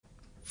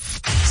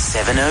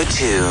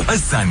702.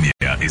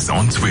 Asanya is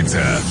on Twitter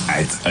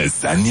at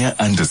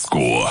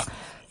Asanya_.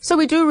 So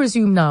we do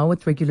resume now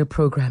with regular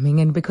programming,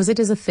 and because it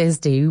is a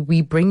Thursday,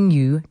 we bring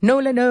you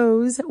Knowler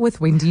Knows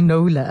with Wendy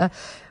Knowler.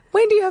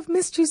 Wendy, I've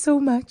missed you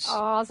so much.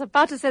 Oh, I was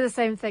about to say the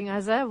same thing,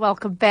 Azza.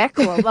 Welcome back.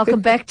 Well, welcome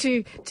back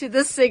to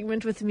this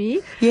segment with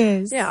me.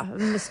 Yes. Yeah, I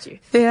missed you.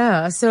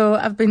 Yeah, so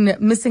I've been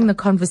missing the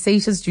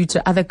conversations due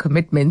to other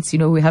commitments. You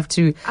know, we have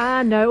to...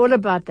 I know all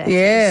about that.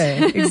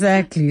 Yeah,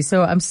 exactly.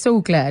 So I'm so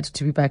glad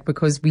to be back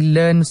because we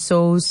learn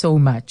so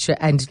much.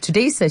 And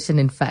today's session,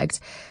 in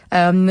fact,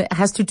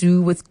 has to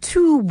do with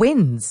 2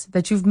 wins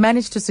that you've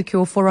managed to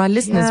secure for our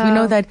listeners. Yeah. We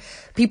know that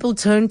people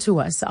turn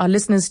to us, our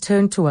listeners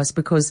turn to us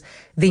because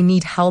they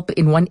need help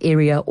in one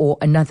area or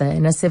another.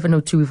 And as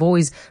 702, we've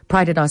always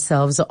prided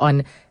ourselves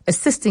on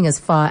assisting as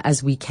far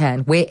as we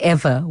can,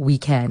 wherever we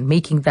can,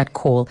 making that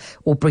call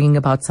or bringing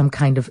about some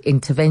kind of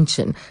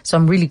intervention. So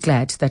I'm really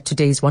glad that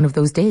today is one of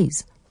those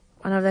days.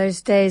 One of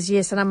those days,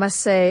 yes. And I must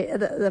say,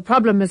 the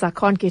problem is I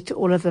can't get to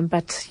all of them.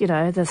 But, you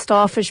know, the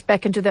starfish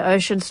back into the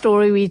ocean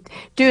story, we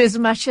do as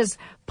much as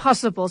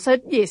possible. So,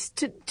 yes,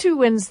 2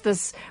 wins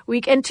this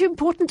week and 2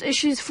 important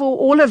issues for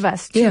all of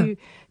us to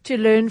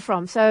learn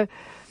from. So,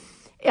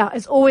 yeah,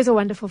 it's always a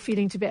wonderful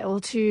feeling to be able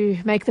to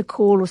make the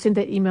call or send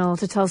that email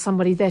to tell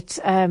somebody that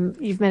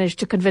you've managed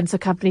to convince a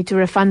company to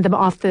refund them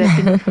after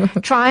they've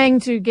been trying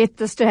to get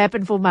this to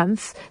happen for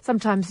months,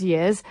 sometimes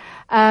years.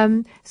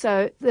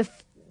 So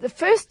the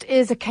first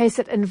is a case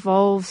that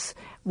involves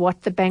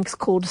what the banks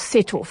called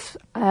set-off.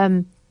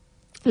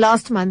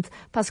 Last month,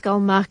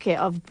 Pascal Marquet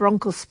of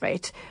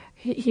Bronkhorstspruit,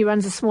 he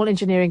runs a small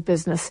engineering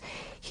business.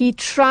 He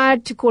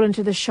tried to call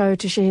into the show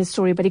to share his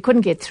story, but he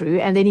couldn't get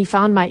through. And then he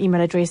found my email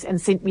address and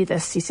sent me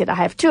this. He said, I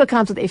have 2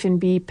 accounts with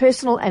FNB,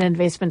 personal and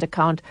investment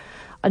account.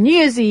 On New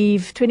Year's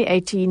Eve,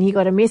 2018, he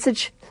got a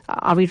message.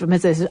 I'll read from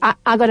his.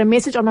 I got a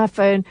message on my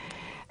phone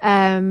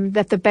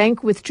that the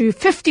bank withdrew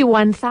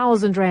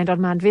 51,000 Rand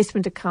on my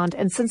investment account.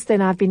 And since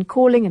then, I've been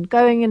calling and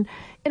going in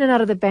and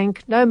out of the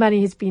bank. No money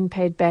has been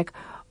paid back.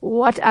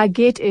 What I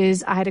get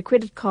is I had a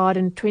credit card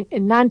in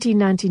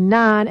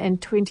 1999 and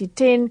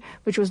 2010,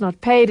 which was not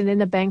paid. And then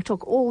the bank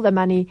took all the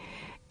money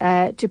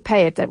to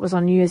pay it. That was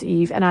on New Year's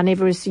Eve. And I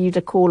never received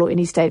a call or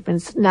any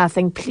statements.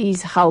 Nothing.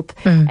 Please help.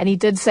 And he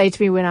did say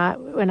to me when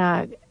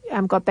I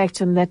got back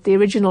to him that the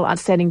original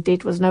outstanding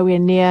debt was nowhere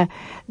near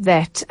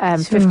that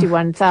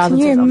 51,000. So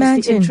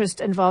obviously interest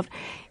involved.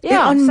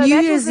 Yeah, on New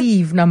Year's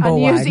Eve, number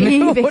one. On New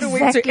Year's Eve, what a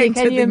way to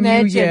enter the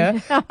new year.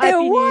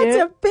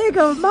 What a big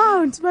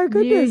amount, my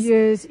goodness. New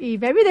Year's Eve.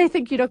 Maybe they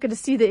think you're not going to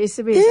see the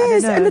SMS.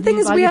 Yes, I don't know. And the thing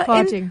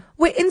is,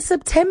 we're in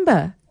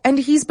September, and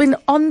he's been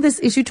on this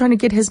issue trying to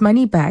get his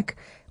money back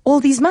all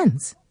these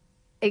months.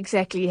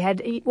 Exactly. I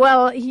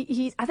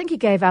think he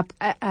gave up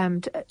at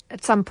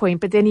some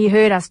point, but then he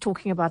heard us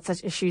talking about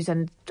such issues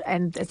and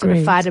it sort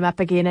of fired him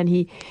up again, and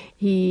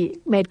he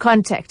made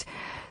contact.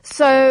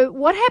 So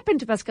what happened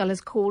to Pascal is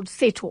called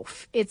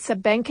set-off. It's a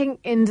banking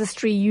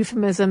industry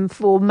euphemism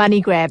for money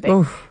grabbing.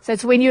 Oof. So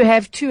it's when you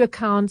have 2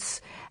 accounts,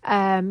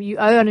 you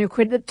owe on your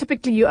credit.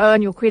 Typically, you owe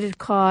on your credit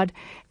card,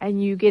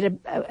 and you get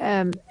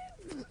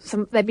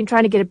they've been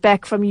trying to get it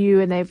back from you,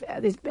 and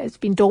it's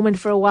been dormant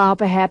for a while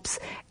perhaps,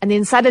 and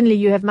then suddenly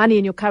you have money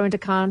in your current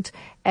account,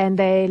 and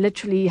they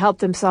literally help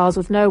themselves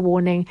with no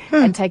warning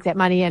and take that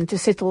money in to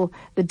settle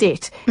the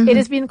debt. It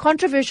has been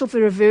controversial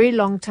for a very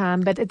long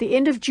time, but at the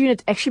end of June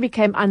it actually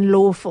became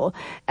unlawful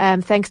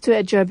thanks to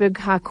a Joburg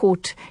High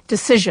Court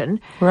decision.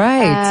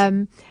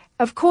 Right.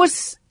 Of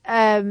course,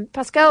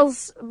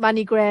 Pascal's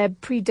money grab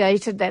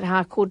predated that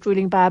High Court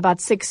ruling by about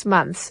 6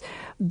 months.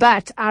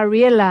 But I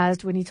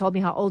realized when he told me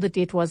how old the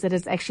debt was that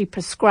it's actually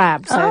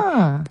prescribed.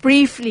 So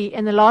briefly,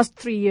 in the last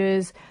 3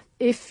 years,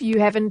 if you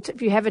have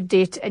a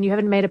debt and you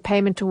haven't made a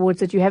payment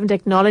towards it, you haven't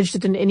acknowledged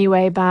it in any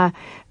way by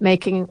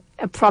making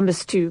a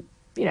promise to,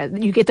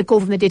 you get the call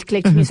from the debt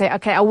collector and you say,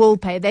 okay, I will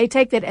pay. They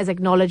take that as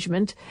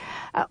acknowledgement.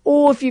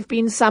 Or if you've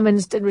been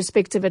summoned in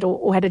respect of it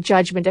or had a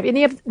judgment.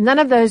 If none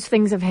of those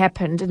things have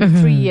happened in the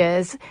 3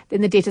 years,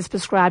 then the debt is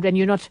prescribed and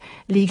you're not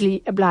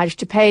legally obliged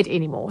to pay it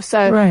anymore.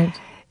 So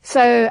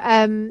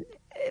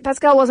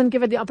Pascal wasn't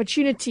given the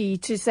opportunity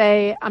to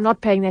say, I'm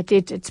not paying that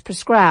debt, it's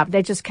prescribed.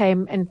 They just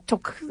came and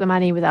took the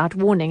money without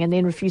warning and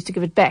then refused to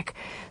give it back.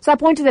 So I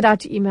pointed that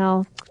out in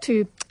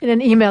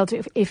an email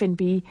to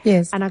FNB.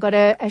 Yes. And I got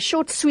a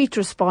short, sweet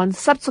response.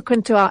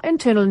 Subsequent to our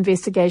internal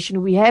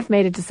investigation, we have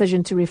made a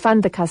decision to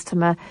refund the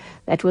customer.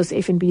 That was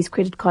FNB's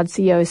credit card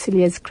CEO,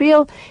 Silias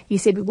Creel. He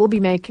said we will be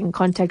making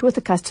contact with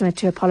the customer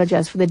to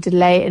apologize for the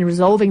delay in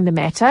resolving the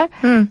matter.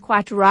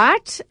 Quite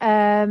right.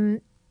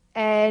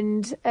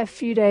 And a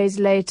few days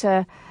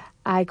later,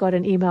 I got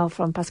an email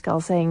from Pascal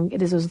saying it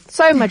is with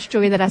so much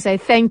joy that I say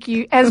thank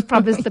you. As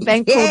promised, the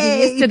bank called me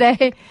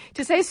yesterday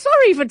to say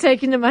sorry for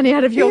taking the money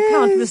out of your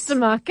account, Mr.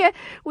 Marke.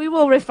 We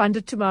will refund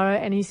it tomorrow.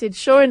 And he said,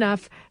 sure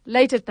enough,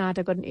 late at night,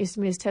 I got an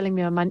SMS telling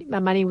me my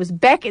money was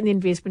back in the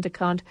investment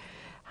account.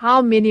 how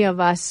many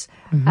of us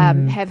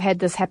have had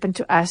this happen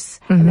to us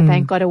and the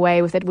bank got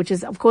away with it, which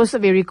is, of course, a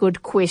very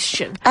good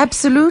question.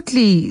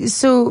 Absolutely.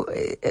 So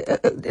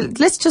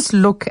let's just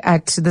look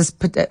at this,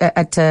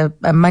 at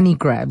money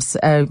grabs.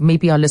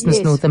 Maybe our listeners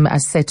know them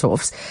as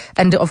set-offs.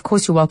 And of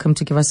course, you're welcome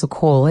to give us a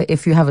call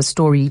if you have a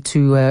story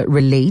to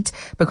relate,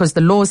 because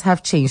the laws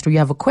have changed, or you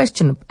have a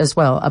question as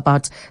well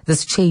about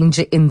this change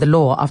in the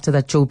law after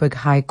that Joburg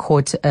High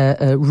Court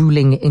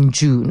ruling in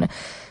June.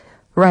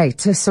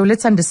 Right. So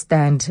let's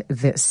understand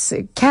this.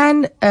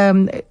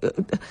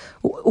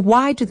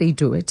 Why do they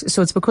do it?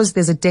 So it's because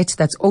there's a debt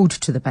that's owed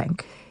to the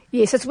bank.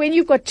 Yes, it's when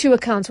you've got two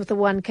accounts with the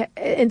one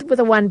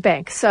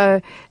bank.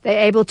 So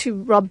they're able to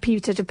rob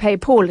Peter to pay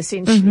Paul,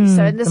 essentially.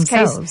 So in this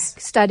case,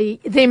 study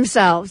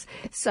themselves.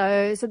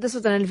 So this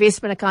was an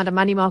investment account, a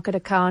money market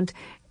account,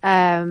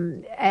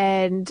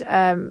 and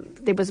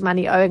there was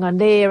money owing on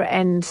there,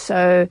 and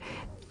so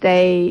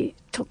they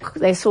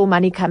saw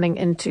money coming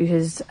into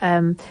his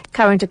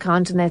current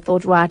account, and they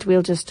thought, right,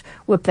 we'll just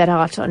whip that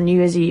out on New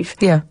Year's Eve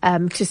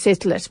to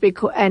settle it.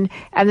 And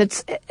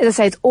it's, as I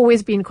say, it's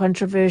always been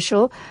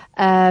controversial,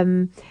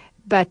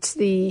 but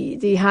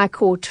the High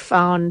Court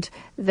found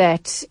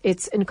that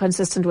it's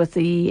inconsistent with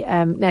the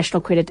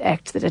National Credit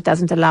Act, that it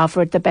doesn't allow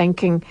for it. The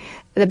banks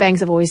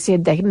have always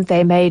said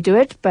they may do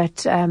it,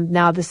 but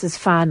now this is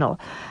final.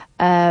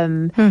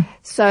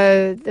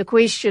 So the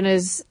question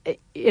is,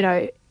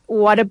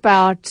 what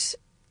about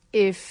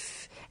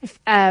if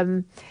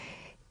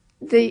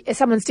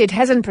someone's debt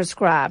hasn't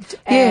prescribed?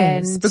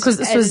 Yes, because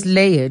this was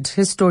layered.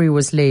 His story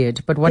was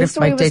layered. But what if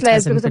my debt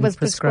hasn't been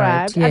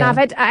prescribed? Yeah. And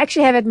I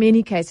actually have had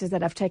many cases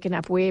that I've taken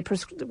up where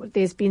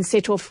there's been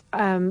set-off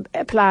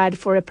applied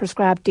for a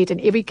prescribed debt. In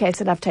every case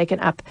that I've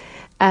taken up,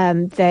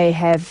 they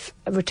have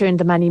returned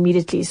the money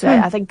immediately. So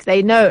I think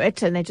they know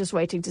it, and they're just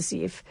waiting to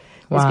see if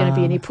there's going to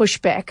be any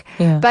pushback.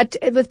 Yeah. But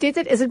with debt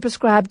that isn't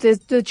prescribed,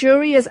 the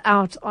jury is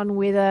out on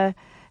whether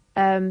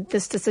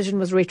this decision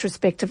was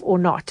retrospective or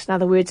not. In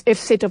other words, if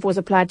set-off was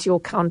applied to your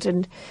account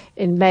in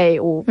May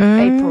or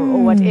April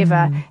or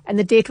whatever, and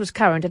the debt was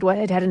current,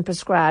 it hadn't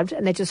prescribed,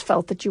 and they just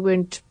felt that you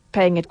weren't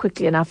paying it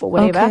quickly enough or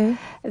whatever,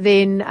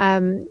 then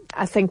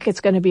I think it's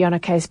going to be on a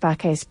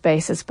case-by-case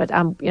basis. But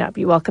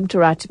you're welcome to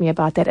write to me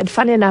about that. And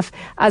funny enough,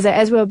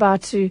 as we're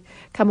about to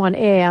come on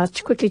air, I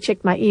quickly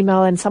checked my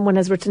email, and someone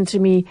has written to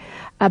me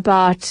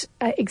about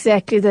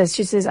exactly this.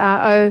 She says,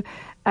 I'm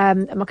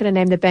not going to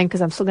name the bank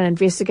because I'm still going to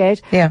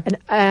investigate. Yeah.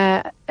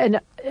 And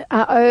I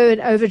owe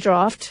an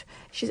overdraft.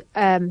 She's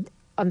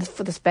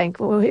for this bank.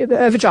 Well, the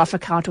overdraft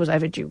account was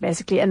overdue,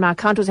 basically, and my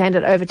account was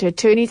handed over to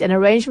attorneys, and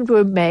arrangements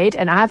were made,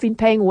 and I have been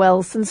paying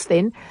well since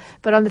then.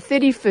 But on the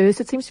 31st,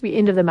 it seems to be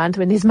end of the month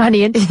when there's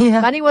money in,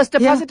 money was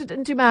deposited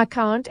into my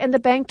account, and the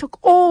bank took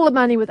all the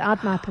money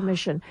without my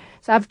permission.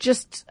 So I've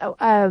just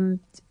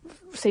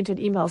sent an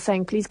email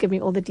saying, please give me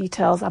all the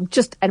details.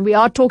 And we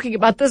are talking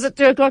about this at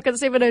 2:00 at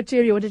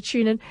 7:02. You want to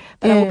tune in,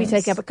 but I will be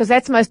taking up, because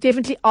that's most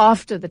definitely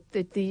after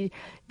the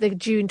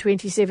June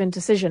 27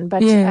 decision.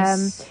 But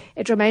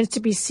it remains to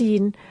be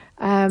seen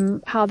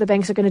how the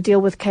banks are going to deal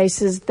with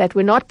cases that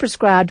were not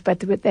prescribed, but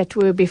that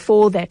were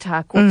before that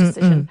High Court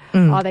decision.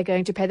 Are they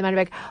going to pay the money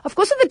back? Of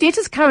course, if the debt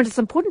is current, it's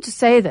important to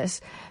say this.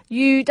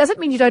 Doesn't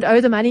mean you don't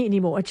owe the money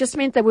anymore. It just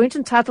meant they weren't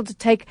entitled to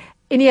take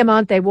any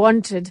amount they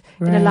wanted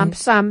in a lump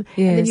sum,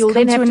 and then you'll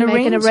then have to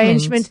make an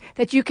arrangement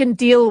that you can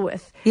deal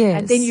with.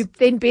 Yes. And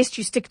then best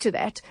you stick to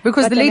that.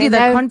 Because the lady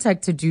that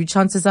contacted you,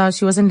 chances are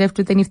she wasn't left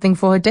with anything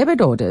for her debit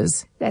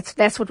orders.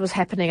 That's what was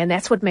happening, and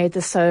that's what made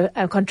this so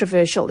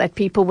controversial, that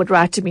people would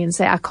write to me and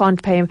say, I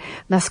can't pay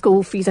my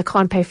school fees, I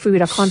can't pay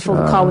food, I can't fill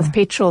the car with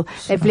petrol.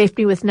 They've left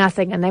me with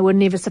nothing, and they were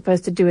never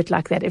supposed to do it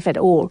like that, if at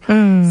all.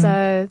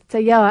 So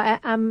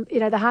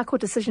the High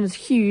Court decision is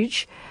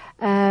huge.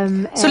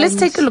 So let's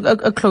take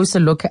a closer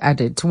look at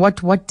it.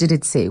 What did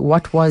it say?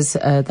 What was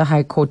the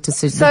High Court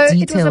decision,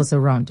 the details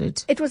around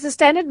it? It was a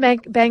standard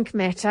bank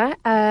matter,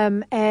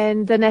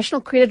 and the National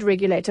Credit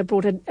Regulator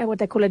brought what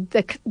they call a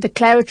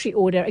declaratory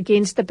order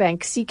against the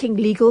bank, seeking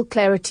legal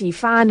clarity,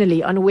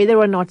 finally, on whether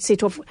or not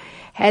set-off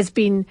has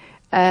been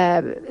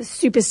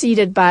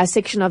superseded by a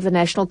section of the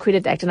National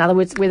Credit Act. In other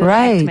words, whether the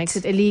Act makes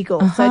it illegal.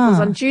 So it was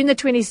on June the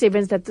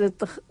 27th that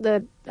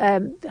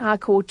the High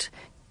Court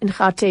in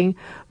Gauteng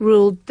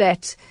ruled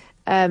that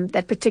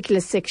that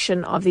particular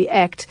section of the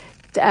Act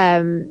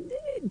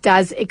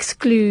does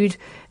exclude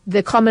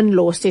the common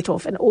law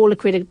set-off and all the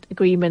credit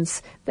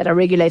agreements that are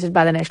regulated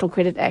by the National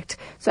Credit Act.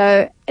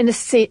 So in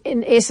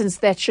essence,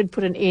 that should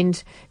put an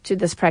end to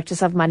this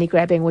practice of money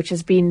grabbing, which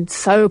has been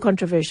so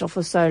controversial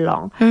for so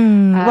long.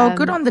 Well,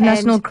 good on the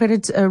National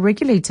Credit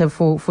Regulator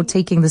for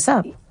taking this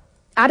up.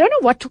 I don't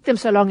know what took them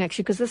so long,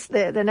 actually, because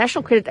the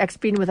National Credit Act's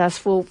been with us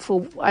for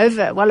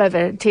well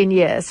over 10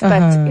 years.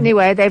 But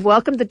anyway, they've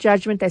welcomed the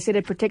judgment. They said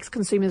it protects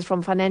consumers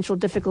from financial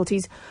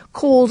difficulties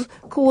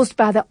caused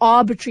by the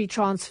arbitrary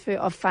transfer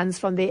of funds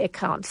from their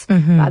accounts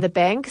by the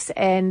banks.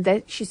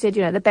 And she said,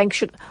 the bank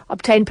should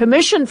obtain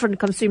permission from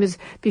consumers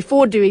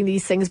before doing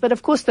these things. But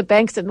of course, the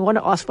banks didn't want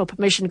to ask for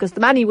permission because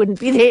the money wouldn't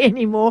be there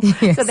anymore.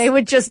 Yes. So they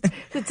would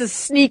it's a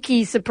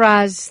sneaky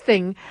surprise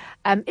thing.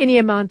 any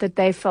amount that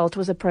they felt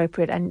was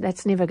appropriate, and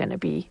that's never going to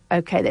be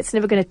okay. That's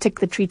never going to tick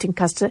the treating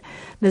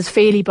customers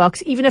fairly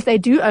box. Even if they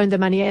do own the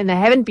money and they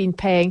haven't been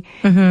paying,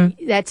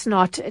 it's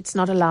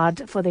not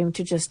allowed for them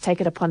to just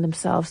take it upon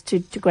themselves to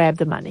grab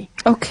the money.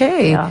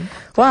 Okay. Yeah.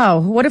 Wow,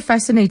 what a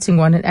fascinating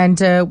one. And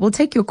we'll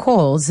take your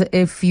calls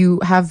if you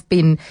have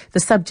been the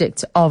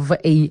subject of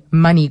a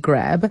money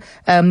grab,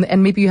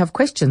 and maybe you have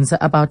questions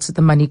about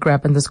the money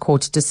grab and this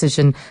court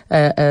decision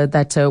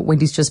that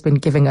Wendy's just been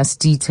giving us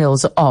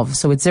details of.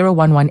 So it's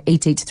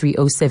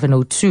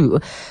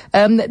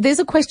 011-883-0702. There's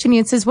a question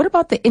here. It says, what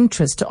about the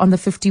interest on the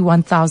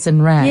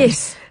 51,000 rand?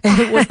 Yes.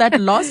 Was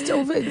that lost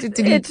over? Did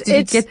he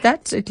get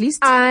that at least?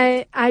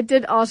 I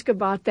did ask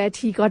about that.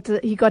 He got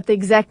the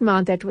exact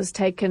amount that was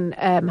taken,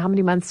 how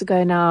many months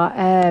ago now?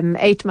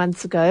 8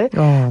 months ago.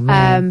 Oh,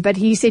 man. But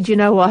he said, you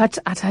know what?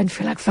 I don't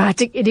feel like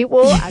fighting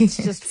anymore. It's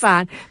just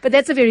fine. But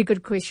that's a very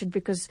good question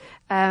because,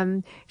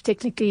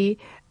 technically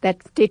that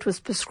debt was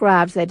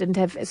prescribed. They didn't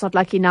have, it's not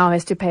like he now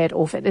has to pay it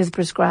off. It is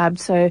prescribed.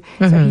 So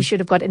he should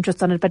have got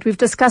interest on it. But we've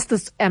discussed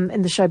this,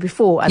 in the show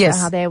before,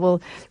 how they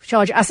will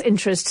charge us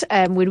interest,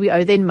 when we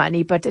owe them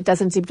money, but it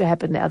doesn't seem to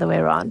happen the other way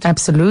around.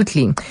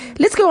 Absolutely.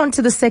 Let's go on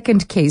to the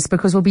second case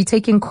because we'll be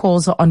taking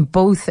calls on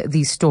both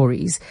these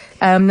stories.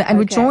 And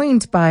we're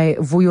joined by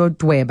Vuyo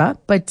Dweba,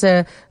 but,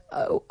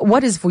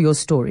 what is Vuyo's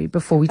story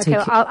before we hear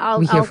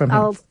from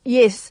him?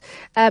 Yes.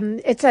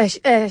 It's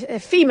a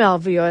female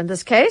Vuyo in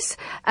this case.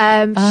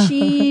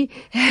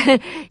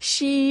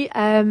 She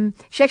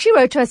actually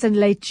wrote to us in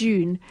late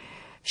June,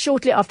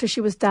 shortly after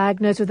she was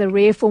diagnosed with a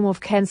rare form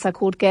of cancer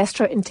called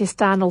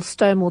gastrointestinal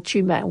stromal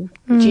tumor,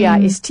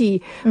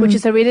 GIST, which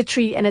is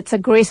hereditary and it's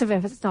aggressive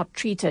if it's not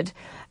treated.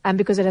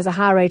 Because it has a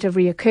high rate of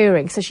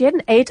reoccurring. So she had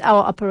an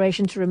 8-hour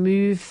operation to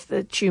remove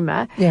the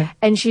tumor,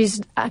 and she's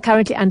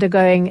currently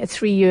undergoing a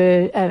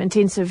 3-year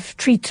intensive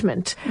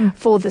treatment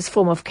for this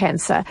form of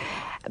cancer.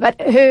 But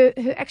her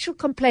actual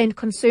complaint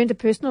concerned a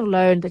personal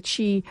loan that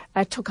she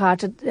took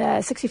out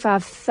at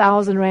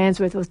 65,000 rands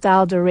worth with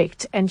Dial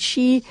Direct, and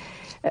she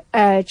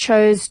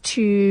chose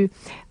to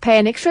pay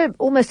an extra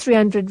almost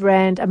 300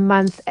 rand a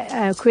month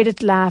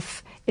credit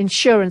life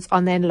insurance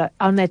on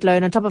that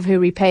loan on top of her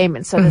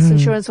repayment. So this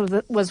insurance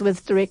was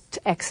with Direct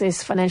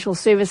Access Financial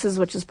Services,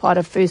 which is part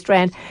of First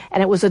Rand,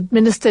 and it was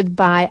administered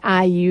by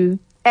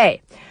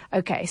IUA.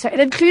 Okay, so it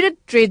included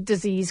dread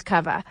disease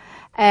cover.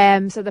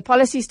 So the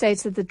policy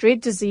states that the dread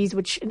disease,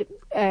 which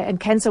and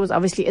cancer was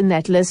obviously in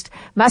that list,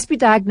 must be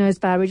diagnosed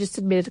by a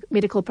registered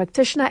medical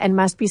practitioner and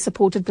must be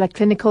supported by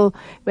clinical,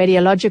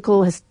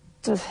 radiological,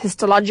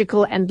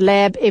 histological, and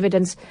lab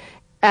evidence.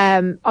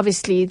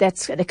 Obviously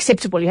that's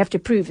acceptable. You have to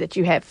prove that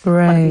you have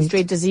one of these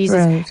dread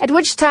diseases, at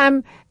which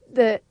time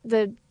the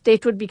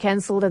debt would be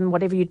cancelled and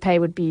whatever you'd pay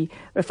would be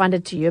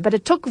refunded to you. But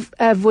it took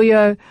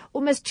Vuyo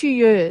almost 2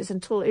 years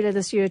until earlier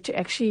this year to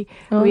actually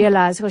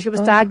realize, because she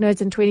was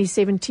diagnosed in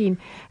 2017.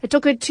 It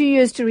took her 2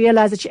 years to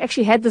realize that she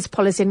actually had this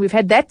policy, and we've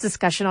had that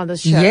discussion on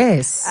this show.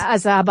 Yes.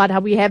 About how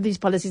we have these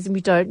policies and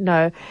we don't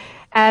know.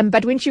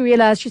 But when she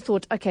realized, she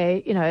thought,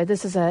 okay,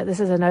 this is a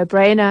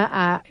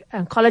no-brainer.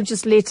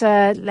 Oncologist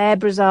letter,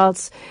 lab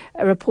results,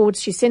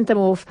 reports, she sent them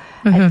off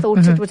and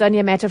thought it was only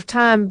a matter of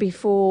time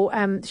before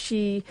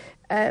the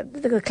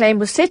claim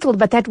was settled.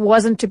 But that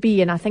wasn't to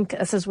be, and I think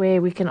this is where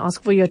we can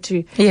ask Vuyo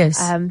to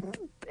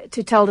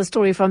tell the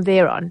story from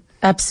there on.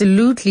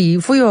 Absolutely.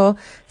 Vuyo,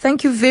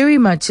 thank you very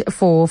much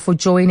for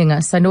joining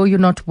us. I know you're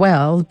not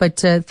well, but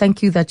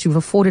thank you that you've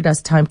afforded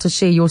us time to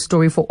share your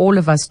story for all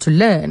of us to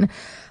learn.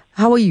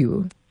 How are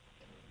you?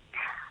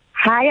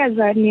 Hi,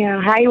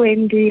 Azania. Hi,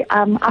 Wendy.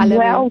 I'm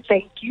well,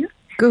 thank you.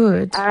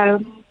 Good.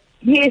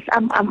 Yes,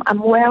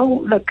 I'm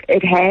well. Look,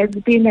 it has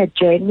been a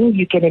journey.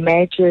 You can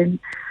imagine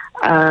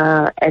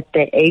at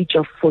the age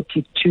of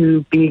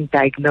 42 being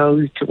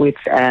diagnosed with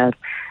a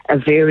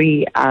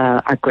very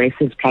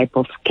aggressive type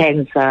of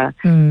cancer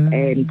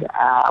and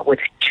with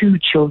 2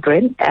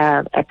 children.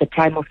 At the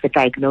time of the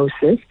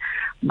diagnosis,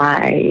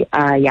 my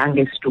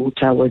youngest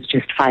daughter was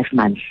just 5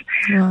 months.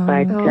 Wow.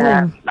 But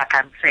like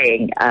I'm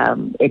saying,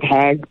 it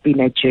has been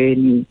a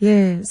journey.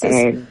 Yes.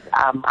 And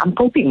I'm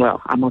coping well.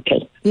 I'm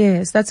okay.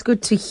 Yes, that's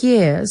good to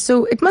hear.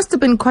 So it must have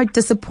been quite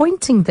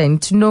disappointing then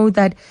to know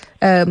that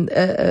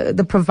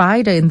the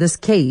provider in this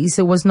case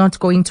was not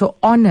going to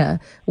honor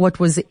what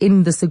was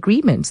in this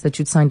agreement that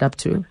you'd signed up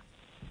to.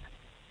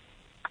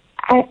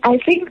 I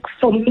think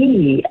for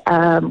me,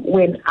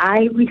 when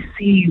I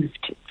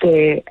received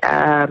the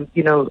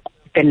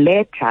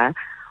letter,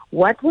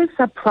 what was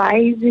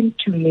surprising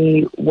to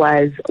me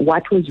was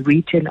what was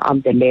written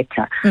on the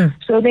letter.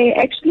 So they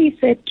actually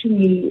said to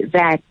me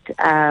that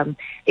my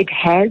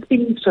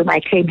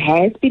claim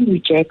has been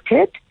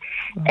rejected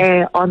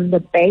on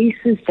the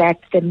basis that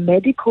the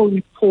medical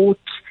report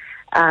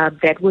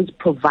that was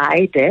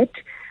provided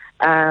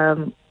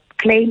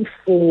claimed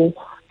for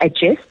a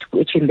GIST,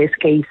 which in this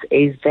case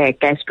is the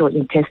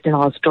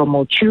gastrointestinal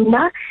stromal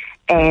tumor,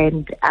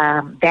 and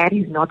that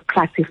is not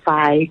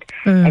classified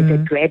as a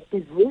dread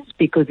disease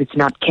because it's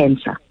not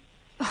cancer.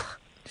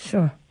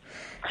 Sure.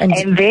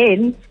 And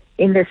then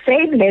in the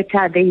same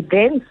letter, they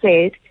then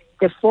said,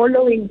 the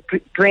following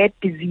dread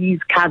disease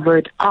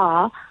covered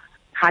are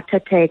heart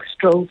attack,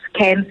 strokes,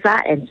 cancer,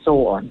 and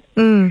so on.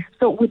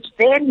 So which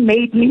then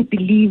made me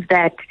believe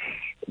that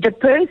the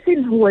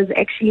person who was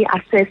actually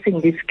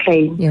assessing this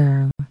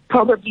claim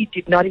probably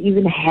did not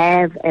even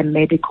have a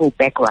medical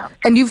background.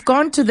 And you've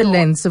gone to the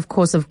lengths, of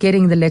course, of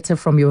getting the letter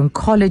from your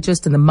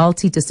oncologist and the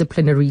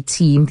multidisciplinary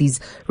team, these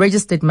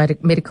registered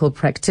medical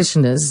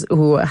practitioners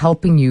who are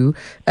helping you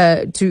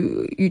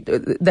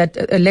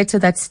that a letter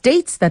that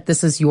states that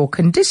this is your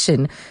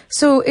condition.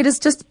 So it is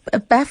just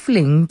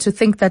baffling to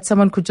think that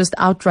someone could just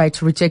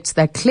outright reject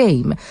that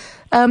claim.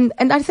 And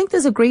I think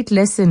there's a great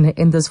lesson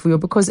in this for you,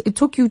 because it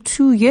took you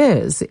 2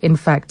 years, in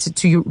fact,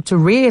 to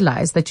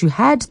realize that you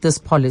had this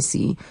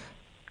policy.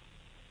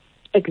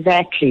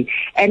 Exactly.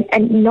 And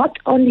not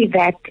only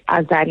that,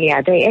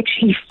 Azania, they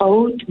actually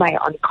phoned my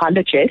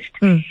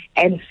oncologist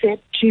and said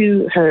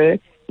to her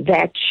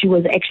that she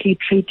was actually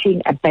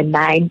treating a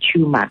benign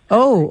tumor.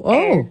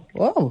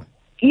 Oh.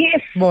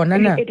 Yes.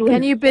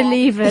 Can you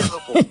believe it?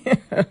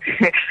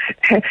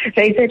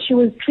 They said she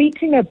was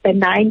treating a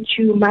benign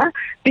tumor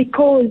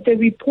because the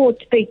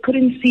report, they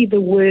couldn't see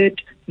the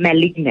word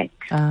malignant.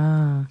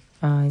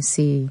 I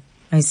see.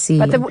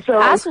 But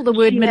I saw the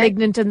word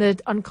malignant in the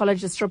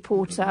oncologist's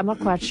report, so I'm not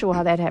quite sure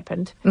how that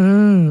happened.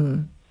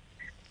 The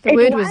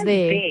word was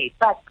there.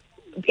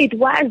 It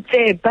was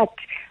there, but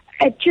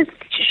it just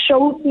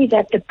showed me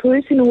that the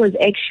person who was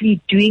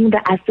actually doing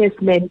the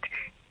assessment,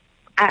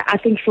 I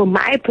think from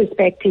my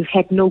perspective,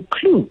 had no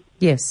clue.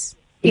 Yes.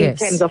 In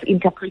terms of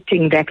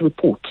interpreting that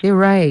report. You're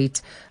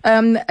right.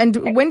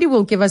 And Wendy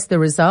will give us the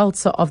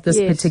results of this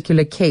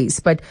particular case,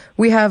 but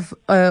we have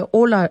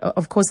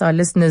of course, our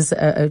listeners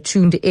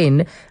tuned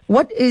in.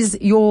 What is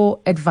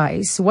your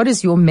advice? What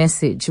is your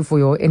message for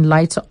you in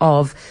light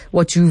of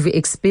what you've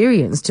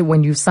experienced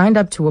when you've signed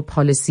up to a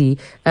policy?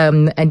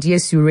 And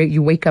yes,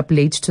 you wake up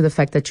late to the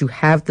fact that you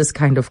have this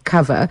kind of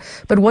cover,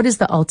 but what is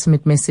the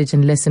ultimate message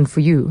and lesson for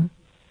you?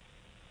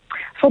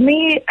 For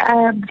me,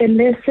 the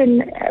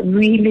lesson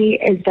really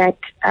is that,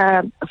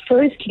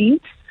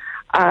 firstly,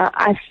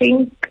 I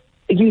think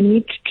you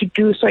need to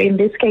do so in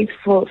this case,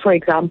 for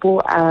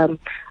example,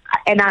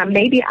 and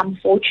maybe I'm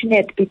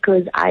fortunate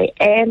because I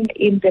am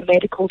in the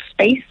medical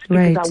space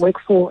because I work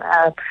for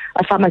a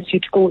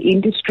pharmaceutical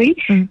industry.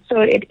 So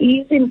it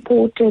is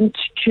important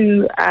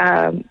to,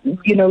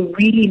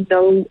 really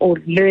know or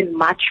learn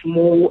much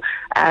more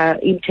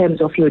in terms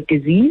of your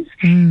disease.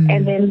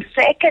 And then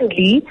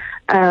secondly,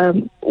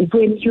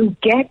 when you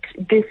get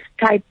this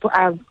type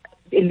of,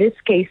 in this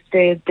case,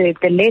 the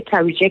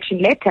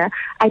rejection letter,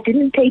 I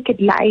didn't take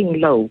it lying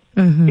low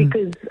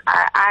because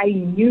I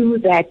knew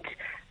that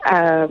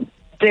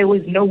there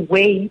was no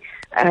way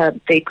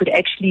they could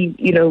actually,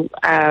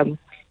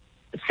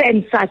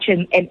 send such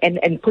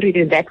and put it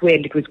in that way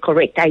and it was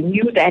correct. I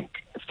knew that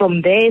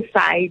from their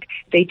side,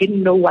 they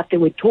didn't know what they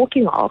were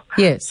talking of.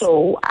 Yes.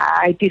 So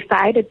I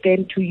decided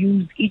then to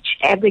use each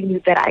avenue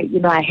that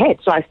I had.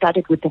 So I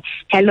started with the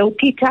Hello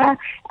Peter,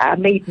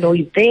 made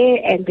noise there,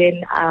 and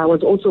then I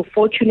was also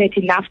fortunate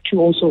enough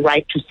to also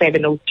write to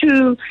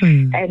 702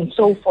 and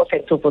so forth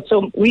and so forth.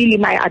 So really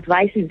my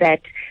advice is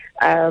that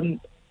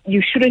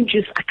you shouldn't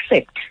just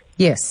accept.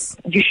 Yes.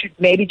 You should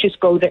maybe just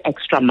go the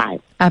extra mile.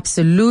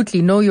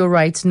 Absolutely. Know your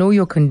rights, know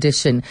your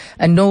condition,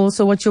 and know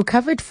also what you're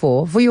covered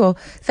for. Vuyo,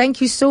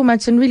 thank you so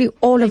much, and really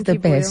all of the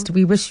best.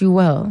 We wish you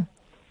well.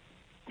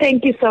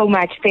 Thank you so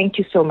much. Thank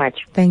you so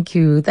much. Thank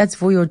you. That's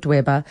Vuyo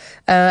Dweba.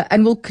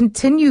 And we'll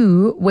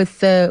continue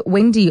with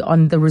Wendy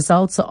on the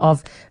results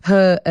of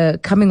her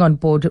coming on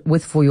board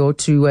with Vuyo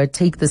to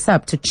take this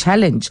up, to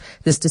challenge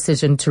this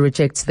decision to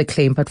reject the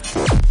claim. But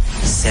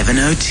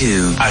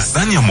 702.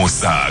 Azania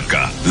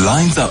Mosaka.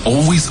 Lines are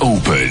always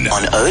open.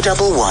 On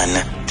 011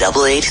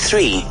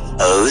 883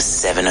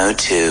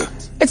 0702.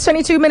 It's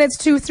 22 minutes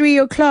to 3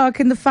 o'clock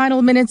in the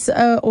final minutes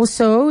or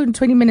so, and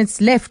 20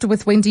 minutes left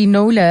with Wendy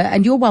Knowler,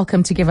 and you're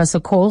welcome to give us a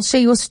call. Share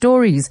your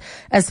stories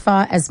as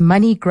far as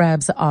money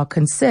grabs are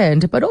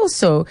concerned, but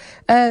also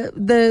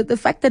the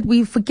fact that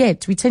we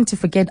tend to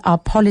forget our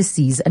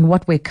policies and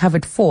what we're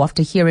covered for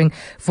after hearing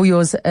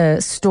Vuyo's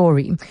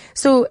story.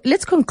 So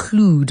let's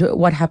conclude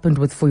what happened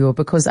with Vuyo,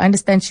 because I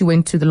understand she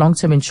went to the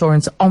long-term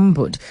insurance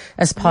ombud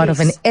as part of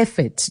an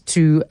effort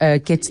to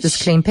get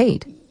this claim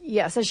paid.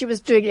 Yeah, so she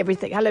was doing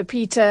everything. Hello,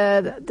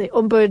 Peter, the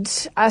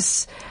Ombud,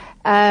 us.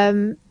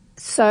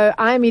 So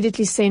I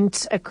immediately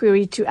sent a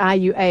query to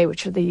IUA,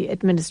 which are the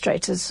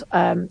administrators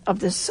of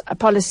this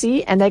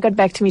policy, and they got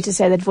back to me to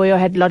say that Vuyo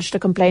had lodged a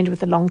complaint with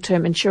the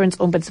long-term insurance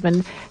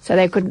ombudsman, so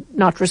they could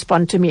not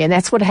respond to me. And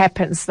that's what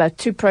happens. The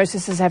two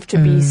processes have to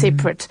be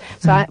separate.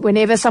 So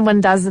whenever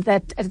someone does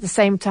that at the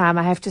same time,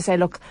 I have to say,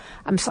 look,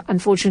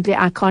 unfortunately,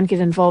 I can't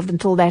get involved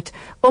until that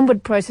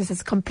ombud process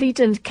is complete,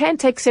 and it can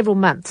take several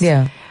months.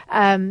 Yeah.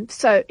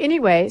 So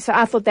anyway, so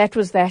I thought that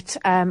was that.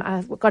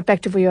 I got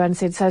back to Vuyo and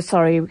said, so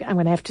sorry, I'm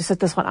going to have to sit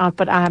this one out,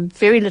 but I have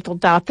very little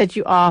doubt that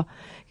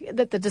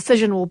that the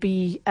decision will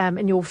be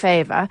in your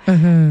favor.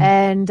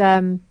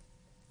 And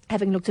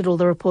having looked at all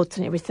the reports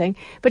and everything.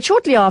 But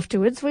shortly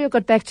afterwards, Vuyo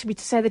got back to me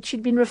to say that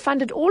she'd been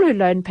refunded all her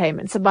loan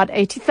payments, about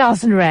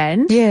 80,000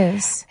 Rand.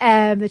 Yes.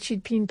 That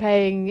she'd been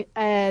paying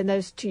in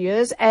those 2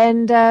 years.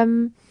 And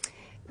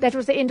that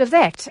was the end of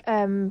that.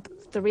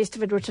 The rest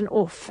of it written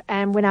off.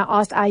 And when I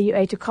asked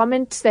IUA to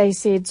comment, they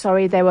said,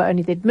 sorry, they were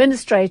only the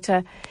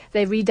administrator.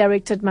 They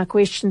redirected my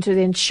question to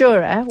the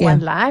insurer, One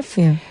Life,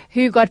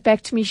 who got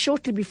back to me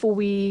shortly before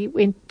we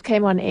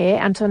came on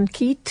air. Anton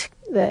Keat,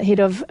 the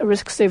head of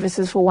risk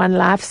services for One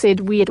Life,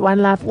 said we at One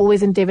Life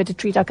always endeavour to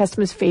treat our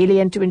customers fairly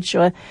and to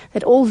ensure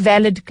that all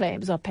valid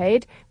claims are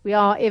paid. We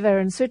are ever,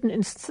 in certain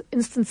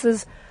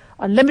instances,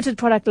 on limited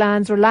product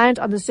lines, reliant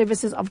on the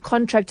services of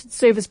contracted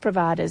service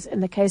providers.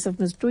 In the case of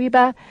Ms.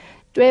 Dweber,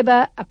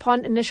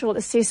 upon initial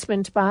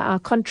assessment by our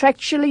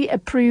contractually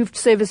approved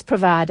service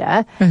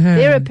provider,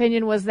 their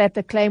opinion was that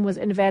the claim was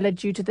invalid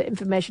due to the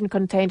information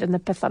contained in the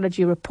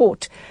pathology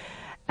report.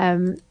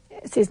 It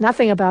says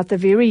nothing about the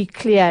very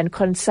clear and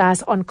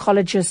concise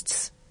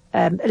oncologist's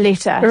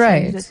letter.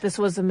 Right. That this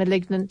was a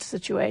malignant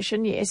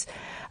situation, yes.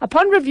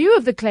 Upon review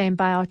of the claim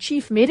by our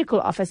chief medical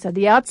officer,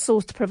 the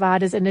outsourced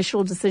provider's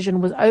initial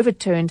decision was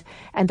overturned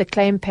and the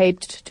claim paid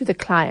to the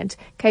client.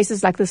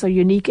 Cases like this are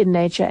unique in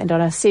nature and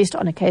are assessed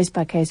on a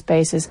case-by-case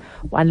basis.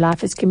 One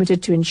Life is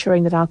committed to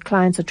ensuring that our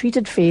clients are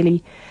treated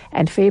fairly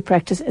and fair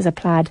practice is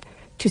applied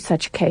to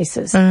such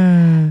cases.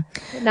 A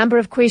number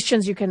of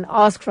questions you can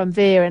ask from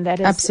there, and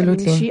that is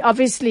absolutely. She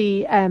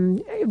obviously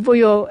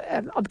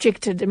Vuyo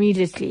objected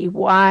immediately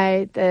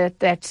why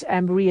that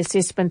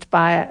reassessment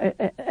by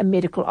a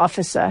medical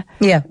officer,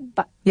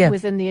 but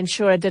within the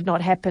insurer did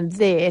not happen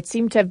there. It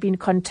seemed to have been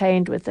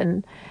contained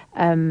within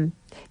the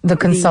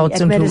consultant,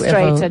 the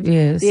administrator,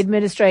 whoever, the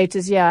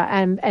administrators,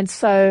 and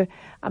so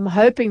I'm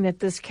hoping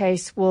that this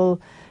case will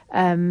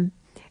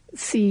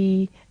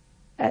see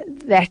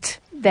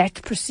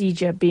that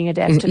procedure being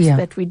adapted,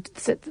 that we,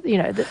 this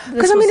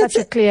was such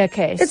a clear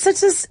case.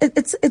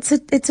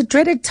 It's a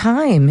dreaded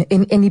time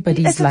in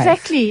anybody's life.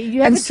 Exactly.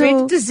 You have a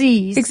dreaded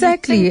disease.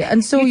 Exactly.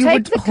 And so you take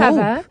would the hope.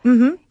 cover.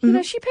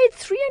 She paid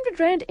 300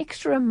 Rand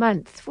extra a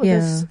month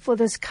for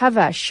this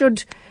cover.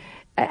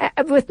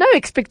 With no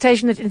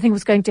expectation that anything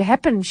was going to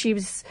happen. She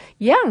was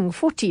young,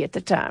 40 at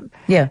the time.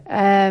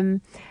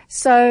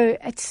 So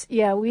it's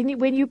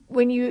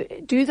when you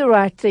do the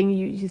right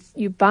thing,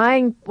 you're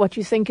buying what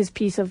you think is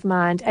peace of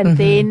mind, and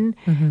then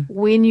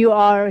when you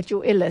are at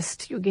your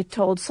illest, you get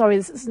told, sorry,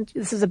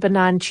 this is a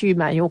benign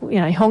tumor. Your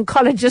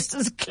oncologist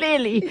is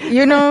clearly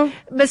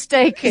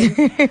mistaken.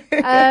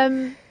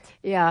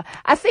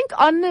 I think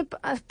on the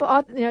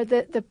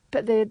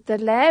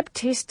lab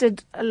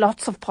tested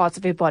lots of parts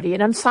of her body,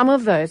 and on some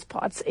of those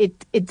parts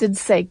it did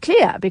say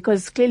clear,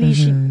 because clearly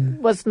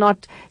she's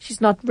not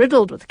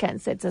riddled with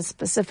cancer. It's a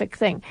specific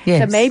thing.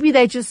 So maybe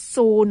they just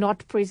saw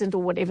not present,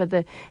 or whatever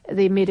the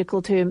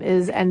medical term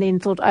is, and then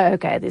thought, oh,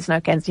 okay, there's no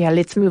cancer here,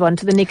 let's move on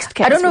to the next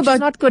cancer. It's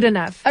not good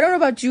enough. I don't know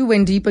about you,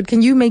 Wendy, but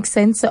can you make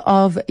sense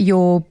of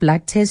your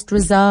blood test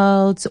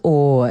results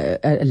or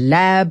a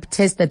lab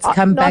test that's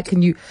come back,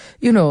 and you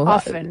know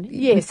often,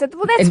 yes.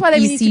 Well, that's why they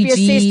need to be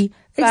assessed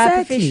by a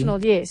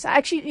professional. Yes,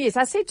 actually, yes.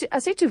 I said to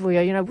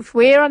Vuyo,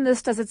 where on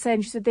this does it say?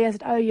 And she said there. I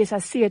said, oh yes, I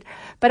see it.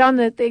 But on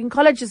the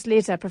oncologist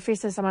letter,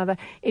 Professor some other,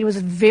 it was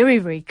very,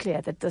 very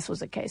clear that this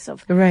was a case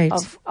of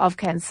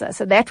cancer.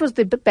 So that was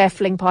the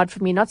baffling part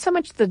for me. Not so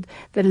much the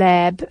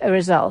lab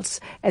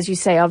results, as you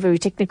say, are very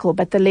technical,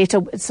 but the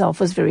letter itself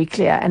was very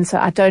clear. And so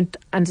I don't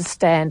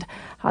understand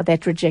how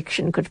that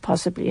rejection could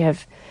possibly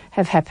have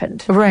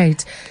happened.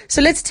 Right.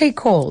 So let's take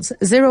calls.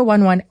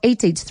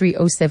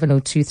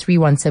 011-883-0702,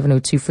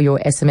 31702 for your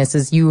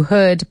SMSs. You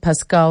heard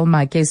Pascal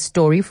Mage's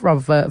story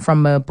from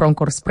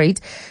Bronkhorstspruit.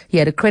 He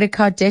had a credit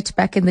card debt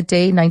back in the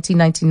day,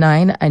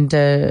 1999 and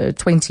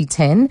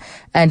 2010,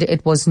 and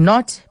it was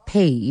not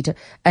paid.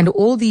 And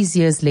all these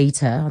years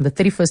later, on the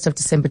 31st of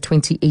December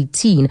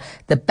 2018,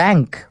 the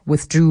bank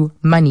withdrew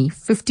money,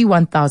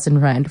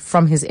 51,000 Rand,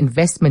 from his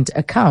investment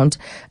account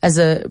as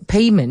a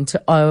payment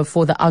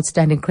for the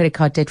outstanding credit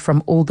card debt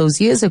from all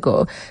those years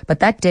ago. But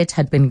that debt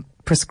had been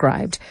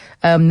prescribed.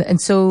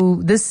 And so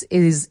this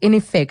is in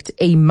effect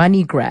a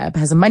money grab.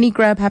 Has a money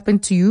grab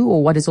happened to you,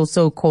 or what is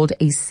also called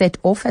a set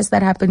off? Has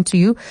that happened to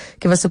you?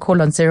 Give us a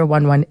call on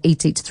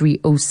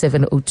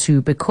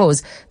 011-883-0702,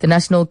 because the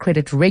National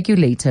Credit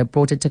Regulator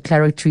brought a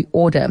declaratory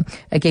order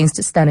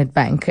against Standard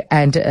Bank,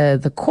 and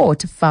the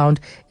court found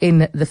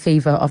in the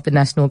favor of the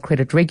National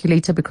Credit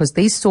Regulator because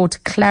they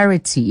sought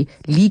clarity,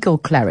 legal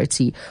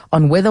clarity,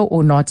 on whether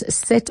or not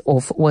set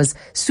off was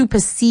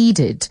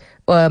superseded,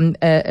 or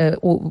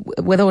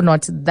whether or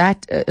not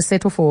that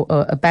set off or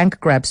a bank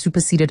grab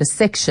superseded a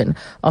section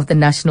of the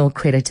National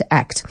Credit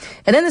Act.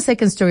 And then the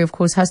second story, of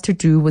course, has to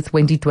do with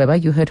Wendy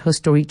Dweber. You heard her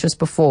story just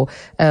before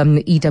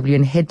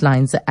EWN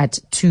headlines at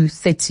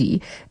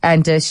 2:30.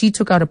 And she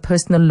took out a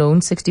personal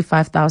loan,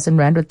 65,000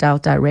 Rand with Dial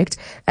Direct.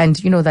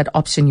 And you know that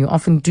option, you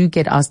often do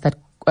get asked that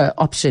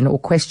option or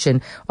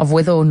question of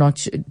whether or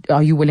not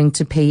are you willing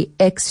to pay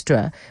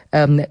extra.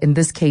 In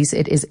this case,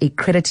 it is a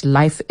credit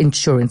life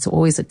insurance,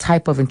 always a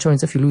type of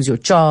insurance if you lose your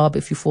job,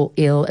 if you fall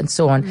ill, and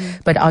so on.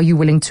 But are you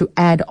willing to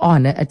add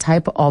on a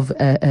type of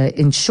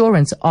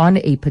insurance on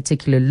a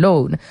particular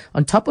loan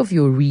on top of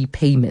your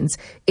repayments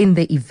in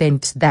the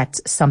event that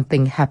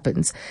something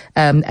happens?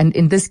 And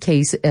in this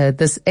case,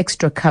 this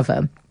extra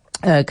cover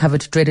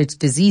covered dreaded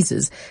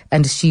diseases,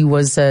 and she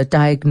was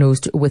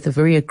diagnosed with a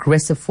very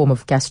aggressive form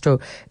of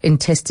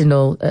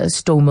gastrointestinal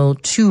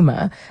stomal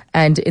tumor.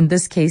 And in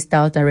this case,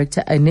 Dial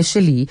Director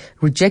initially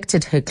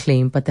rejected her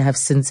claim, but they have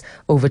since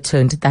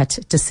overturned that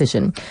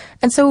decision.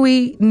 And so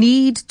we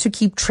need to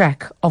keep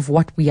track of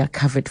what we are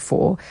covered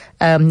for.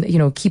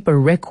 Keep a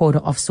record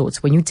of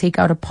sorts. When you take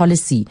out a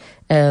policy,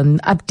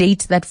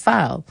 update that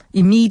file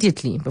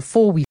immediately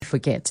before we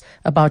forget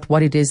about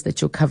what it is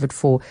that you're covered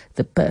for,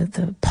 the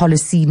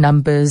policy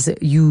numbers,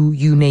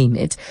 you name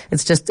it.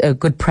 It's just a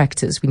good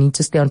practice. We need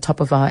to stay on top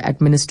of our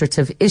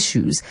administrative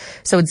issues.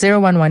 So it's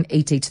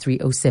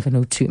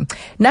 011-883-0702.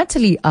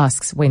 Natalie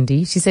asks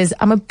Wendy, she says,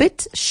 I'm a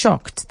bit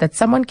shocked that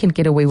someone can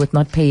get away with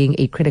not paying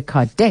a credit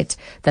card debt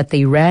that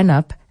they ran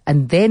up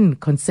and then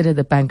consider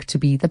the bank to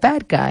be the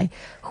bad guy.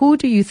 Who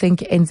do you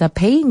think ends up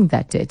paying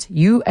that debt?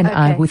 You and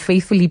I, who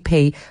faithfully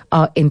pay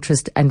our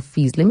interest and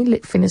fees. Let me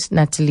finish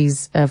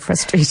Natalie's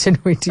frustration,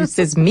 which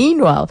says,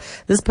 meanwhile,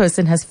 this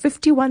person has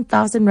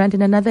 51,000 Rand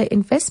in another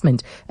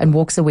investment and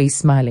walks away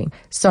smiling.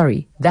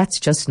 Sorry, that's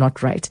just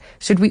not right.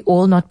 Should we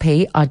all not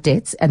pay our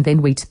debts and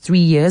then wait 3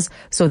 years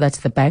so that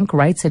the bank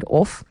writes it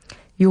off?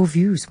 Your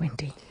views,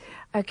 Wendy.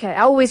 Okay,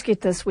 I always get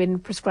this when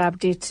prescribed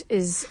debt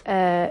is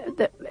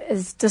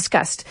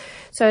discussed.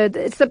 So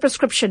it's the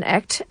Prescription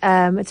Act.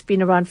 It's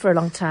been around for a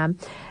long time,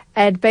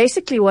 and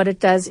basically what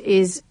it does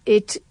is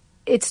it's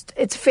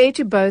fair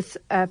to both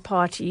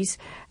parties,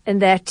 in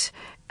that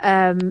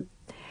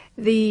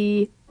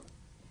the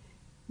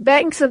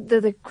banks,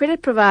 the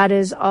credit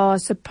providers, are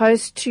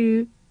supposed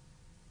to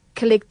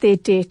collect their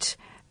debt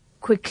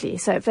quickly.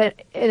 So if they're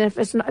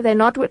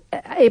not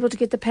able to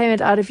get the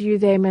payment out of you,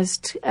 they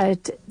must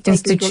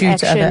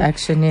institute other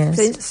action. Yes,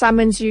 so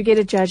summons you, get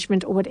a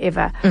judgment or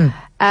whatever.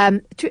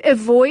 To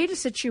avoid a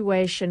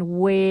situation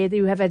where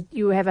you have a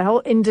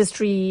whole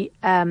industry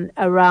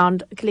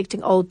around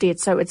collecting old debt.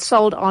 So it's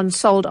sold on.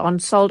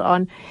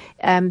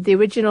 The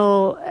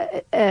original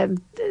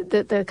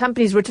the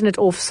company's written it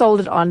off,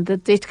 sold it on. The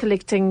debt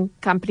collecting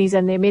companies,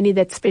 and there are many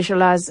that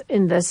specialize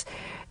in this,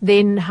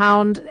 then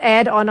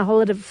add on a whole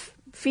lot of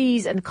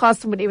fees and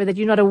costs and whatever that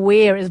you're not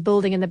aware is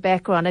building in the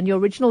background. And your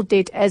original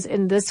debt, as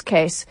in this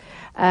case,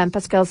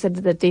 Pascal said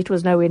that the debt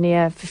was nowhere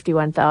near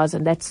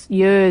 51,000. That's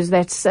years.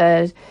 That's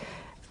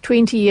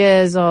 20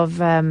 years of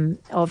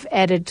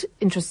added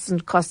interests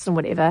and costs and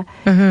whatever.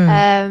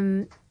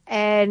 And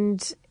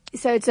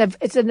so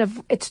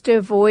it's to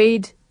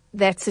avoid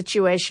that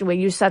situation where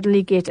you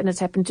suddenly get, and it's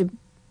happened to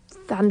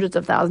hundreds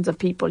of thousands of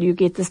people, you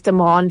get this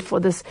demand for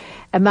this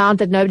amount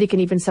that nobody can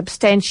even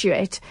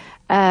substantiate.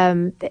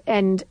 And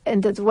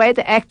the way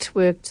the Act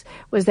worked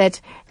was that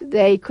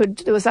there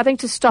was nothing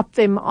to stop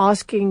them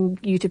asking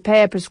you to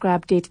pay a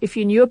prescribed debt. If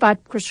you knew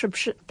about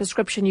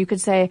prescription, you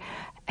could say,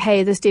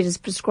 hey, this debt is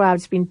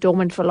prescribed, it's been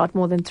dormant for a lot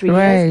more than 3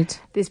 years.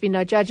 There's been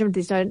no judgment,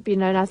 there's been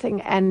no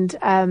nothing, and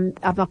I'm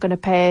not going to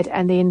pay it.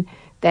 And then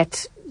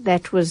that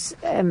was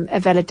a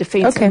valid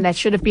defense, and that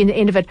should have been the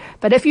end of it.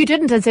 But if you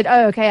didn't and said,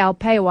 oh, okay, I'll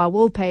pay, or I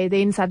will pay,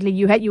 then suddenly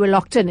you were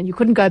locked in and you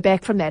couldn't go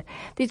back from that.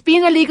 There's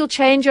been a legal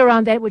change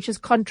around that, which is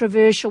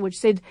controversial, which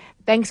said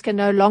banks can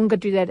no longer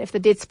do that. If the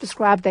debt's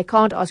prescribed, they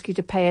can't ask you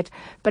to pay it.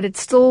 But it's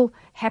still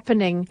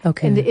happening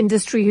in the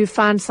industry, who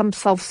found some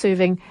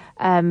self-serving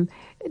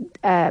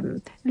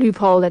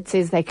loophole that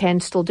says they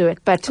can still do it.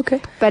 But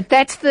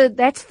that's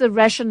the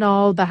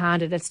rationale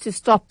behind it. It's to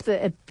stop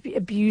the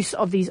abuse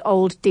of these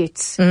old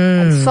debts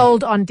and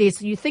sold on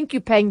debts. You think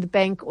you're paying the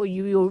bank or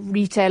your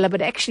retailer,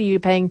 but actually you're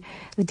paying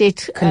the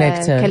debt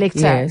collector.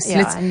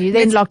 Yes. And you're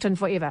then locked in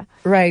forever.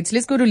 Right.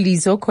 Let's go to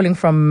Lizo calling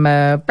from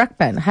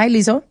Brakpan. Hi,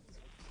 Lizo.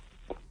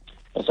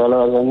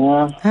 Hello,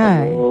 Azania.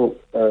 Hi. Hello,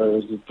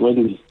 is it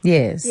Wendy?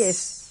 Yes.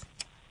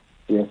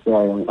 Yes,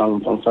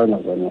 I'm fine,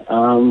 Azania.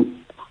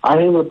 I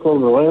have a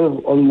problem. I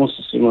have almost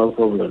a similar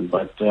problem,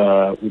 but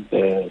with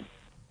the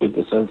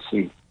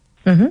Cell-C.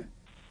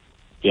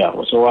 Yeah.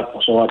 So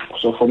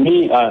for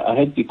me, I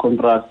had the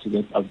contract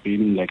that I've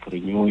been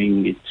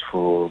renewing it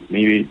for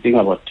maybe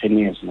about 10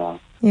 years now.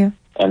 Yeah.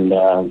 And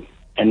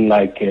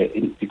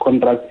the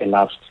contract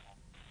elapsed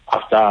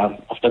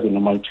after the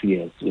normal 2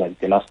 years, like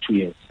the last 2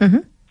 years.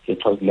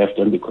 It was left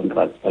on the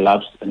contract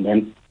elapsed, and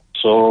then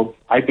so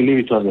I believe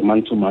it was a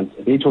month-to-month.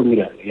 They told me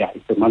that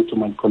it's a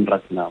month-to-month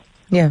contract now.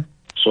 Yeah.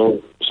 So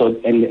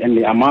and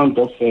the amount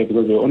of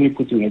because they were only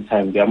putting a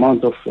time, the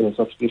amount of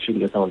subscription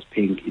that I was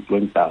paying, it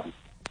went down,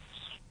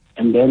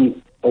 and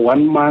then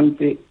 1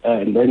 month,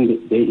 and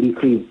then they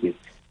increased it.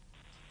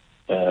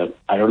 They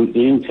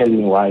didn't tell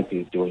me why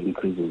they were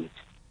increasing it,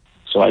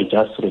 so I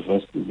just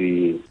reversed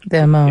the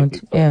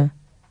amount. Yeah.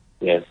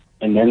 Yes,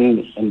 and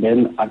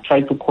then I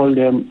tried to call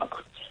them,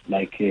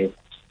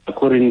 I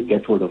couldn't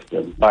get hold of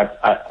them. But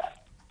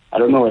I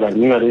don't know whether I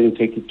knew I didn't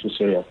take it too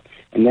serious.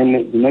 And then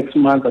the next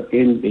month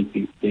again,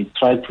 they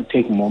tried to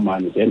take more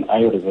money. Then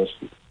I reversed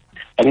it.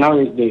 And now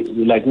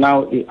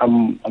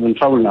I'm in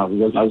trouble now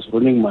because I was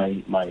running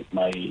my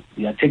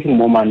they are taking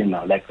more money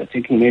now. Like they're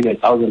taking maybe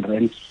 1,000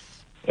 rand,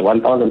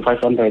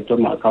 1,500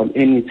 on my account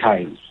any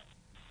time.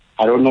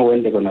 I don't know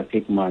when they're gonna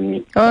take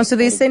money. Oh, so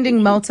they're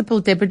sending multiple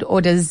debit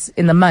orders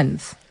in the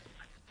month.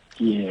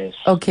 Yes.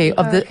 Okay,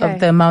 of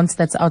the amounts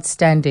that's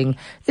outstanding.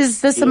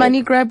 Is this a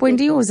money grab,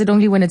 Wendy, or is it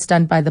only when it's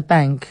done by the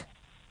bank?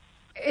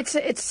 It's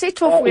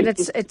set off when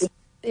it's.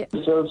 Yeah.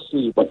 So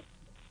see, but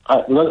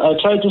I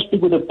tried to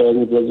speak with the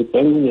bank because the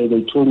bank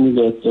they told me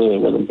that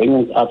the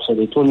bank is up, so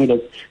they told me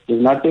that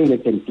there's nothing they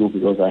can do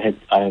because I have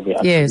an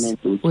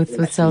agreement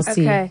with Cell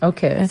C.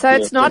 Okay. So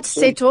it's not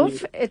set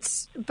off.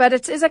 But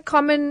it is a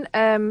common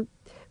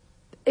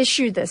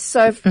issue. This.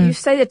 So if you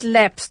say it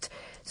lapsed.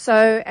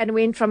 So, and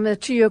went from a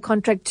 2-year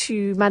contract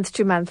to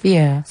month.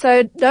 Yeah.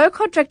 So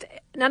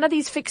none of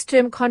these fixed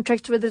term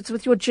contracts, whether it's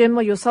with your gym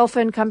or your cell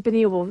phone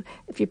company, or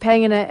if you're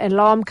paying an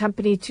alarm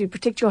company to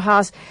protect your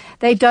house,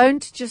 they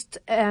don't just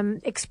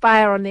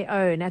expire on their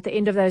own at the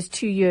end of those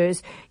 2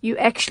 years. You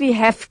actually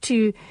have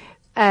to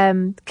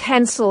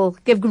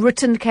give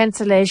written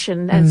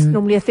cancellation, and it's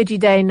normally a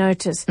 30-day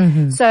notice.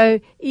 So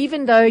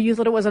even though you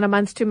thought it was on a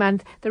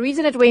month-to-month, the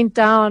reason it went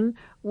down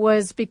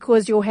was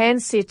because your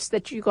handsets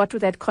that you got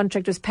with that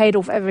contract was paid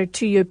off over a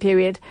 2-year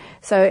period.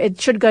 So it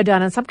should go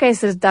down. In some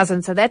cases it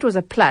doesn't. So that was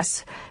a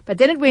plus. But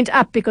then it went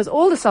up because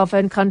all the cell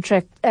phone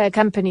contract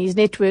companies,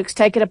 networks,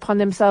 take it upon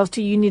themselves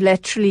to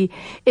unilaterally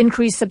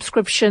increase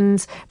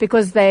subscriptions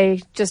because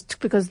they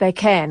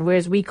can,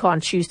 whereas we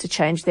can't choose to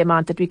change the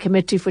amount that we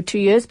commit to for 2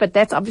 years. But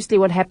that's obviously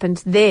what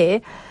happened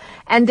there.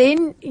 And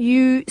then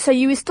you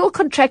were still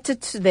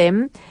contracted to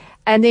them,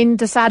 and then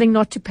deciding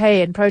not to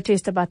pay and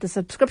protest about the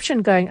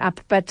subscription going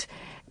up, but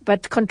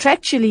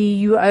contractually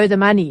you owe the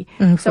money.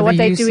 So what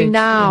they're doing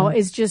now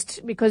is just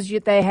because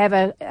they have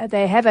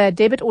a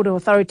debit order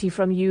authority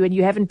from you and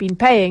you haven't been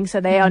paying, so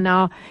they are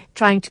now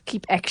trying to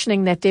keep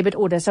actioning that debit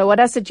order. So what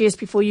I suggest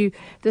before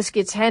this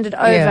gets handed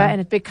over and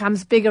it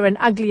becomes bigger and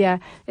uglier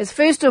is,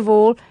 first of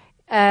all,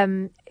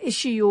 find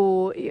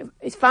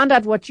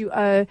out what you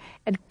owe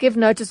and give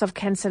notice of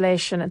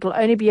cancellation. It will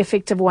only be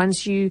effective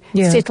once you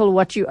settle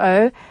what you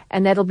owe,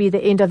 and that'll be the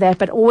end of that.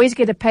 But always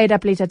get a paid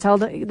up letter. Tell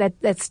them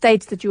that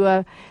states that you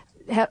are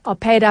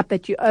paid up,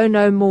 that you owe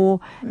no more,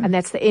 and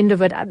that's the end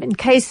of it. In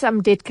case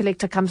some debt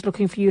collector comes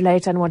looking for you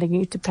later and wanting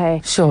you to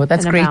pay. Sure,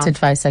 that's great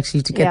advice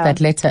actually to get that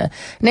letter.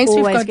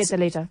 Always get the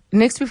letter.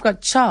 Next we've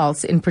got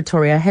Charles in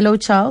Pretoria. Hello,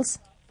 Charles.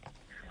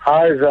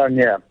 Hi,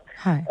 Zanya.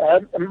 Hi.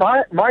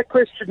 My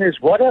question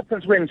is, what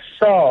happens when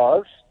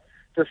SARS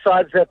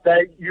decides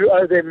that you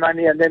owe them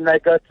money and then they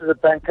go to the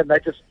bank and they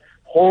just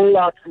haul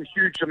out a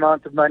huge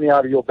amount of money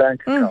out of your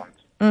bank account?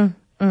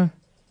 Does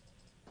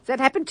that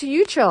happen to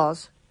you,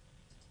 Charles?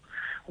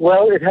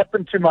 Well, it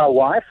happened to my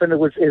wife, and it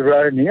was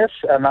erroneous.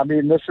 And I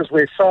mean, this is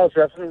where SARS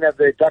doesn't have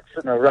their ducks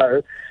in a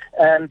row.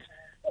 And,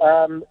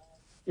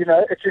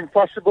 it's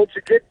impossible to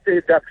get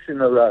their ducks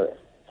in a row.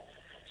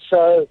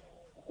 So,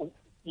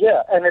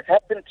 yeah, and it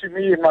happened to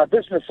me in my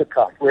business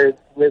account where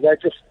they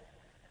just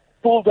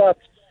pulled out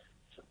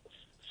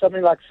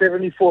something like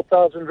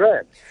 74,000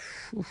 rand.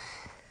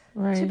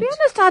 Right. To be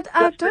honest,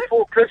 I don't...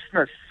 before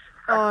Christmas.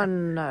 Oh,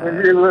 no.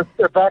 When we were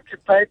about to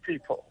pay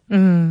people.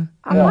 I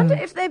wonder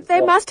if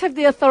they must have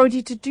the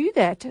authority to do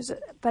that.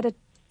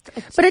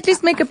 But at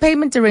least make a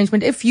payment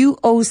arrangement. If you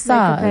owe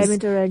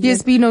SARS,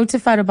 yes, be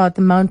notified about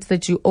the amount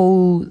that you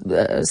owe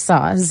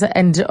SARS,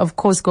 and of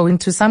course go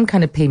into some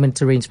kind of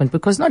payment arrangement,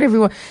 because not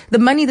everyone, the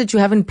money that you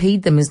haven't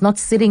paid them is not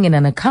sitting in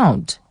an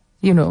account.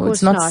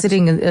 It's not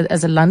sitting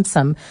as a lump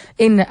sum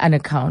in an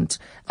account.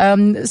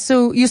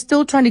 So you're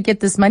still trying to get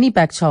this money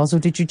back, Charles, or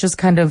did you just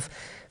kind of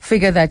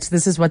figure that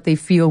this is what they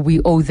feel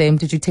we owe them?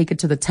 Did you take it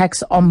to the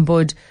tax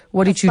ombud?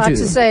 What did you do?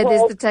 To say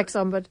there's the tax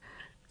ombud.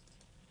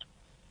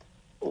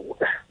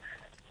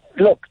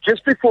 Look,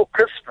 just before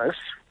Christmas,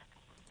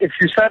 if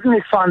you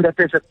suddenly find that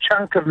there's a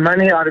chunk of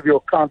money out of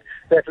your account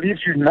that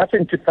leaves you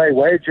nothing to pay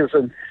wages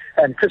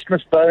and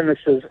Christmas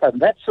bonuses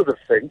and that sort of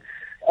thing,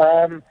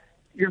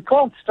 you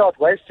can't start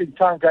wasting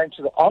time going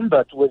to the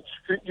ombud, which,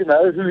 who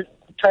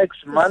takes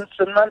months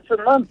and months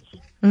and months.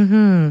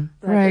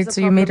 Right,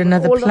 so you made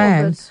another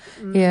plan.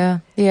 Yeah.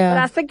 But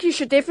I think you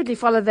should definitely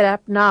follow that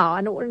up now,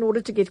 and in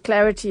order to get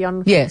clarity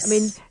on... Yes. I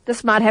mean,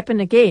 this might happen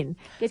again.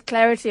 Get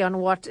clarity on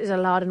what is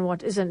allowed and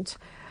what isn't.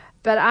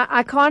 But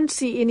I can't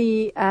see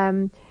any...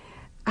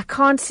 I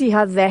can't see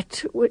how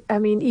that would... I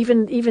mean,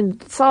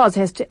 even SARS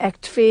has to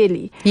act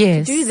fairly.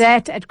 Yes. To do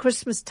that at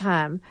Christmas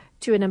time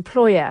to an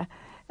employer,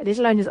 let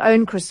alone his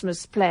own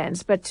Christmas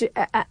plans. But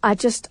I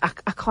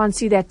can't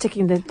see that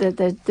ticking the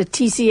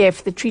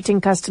TCF, the treating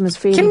customers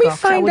fairly. Can we box.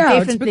 find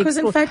out? Because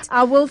in fact,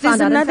 I will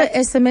find there's another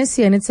SMS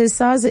here, and it says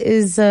SARS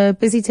is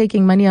busy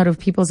taking money out of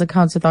people's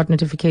accounts without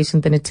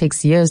notification. Then it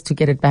takes years to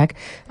get it back.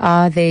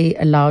 Are they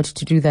allowed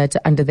to do that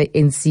under the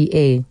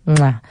NCA?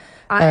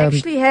 I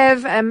actually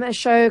have a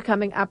show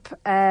coming up.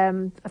 I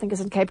think it's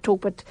in Cape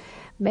Talk, but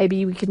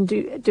maybe we can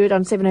do it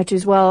on 702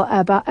 as well,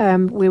 about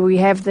where we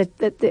have the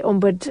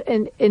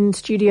Ombud in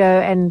studio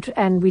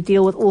and we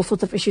deal with all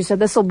sorts of issues. So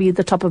this will be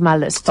the top of my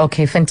list.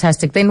 Okay,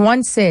 fantastic. Then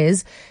one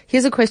says,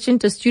 here's a question: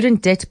 does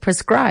student debt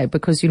prescribe?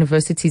 Because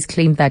universities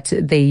claim that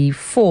they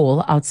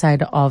fall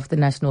outside of the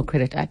National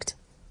Credit Act.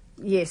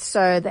 Yes,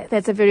 so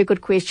that's a very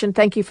good question.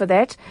 Thank you for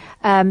that.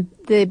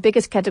 The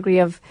biggest category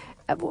of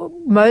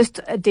most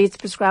debts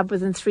prescribed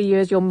within 3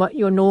 years,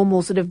 your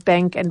normal sort of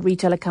bank and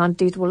retail account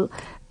debt will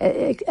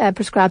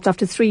prescribed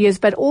after 3 years,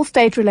 but all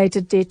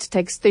state-related debt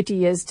takes 30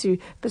 years to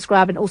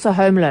prescribe, and also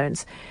home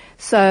loans.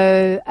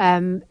 So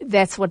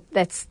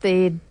that's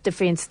their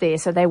defence there.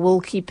 So they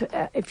will keep,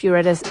 if you're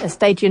at a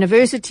state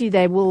university,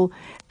 they won't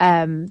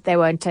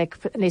take,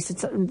 unless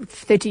it's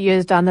 30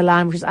 years down the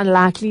line, which is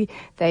unlikely.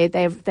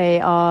 They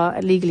are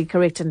legally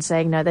correct in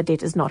saying no, the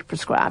debt is not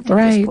prescribed at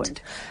this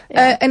point.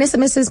 Yeah. An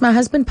SMS says, my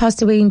husband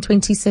passed away in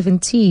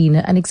 2017,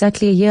 and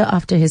exactly a year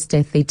after his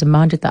death, they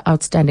demanded the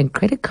outstanding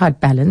credit card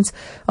balance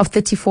of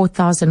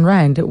 34,000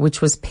 Rand,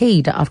 which was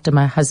paid after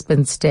my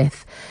husband's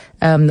death.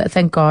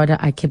 Thank God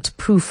I kept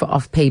proof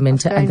of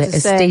payment, and the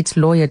estate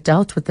lawyer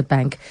dealt with the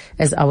bank,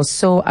 as I was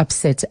so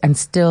upset and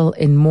still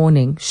in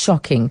mourning.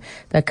 Shocking.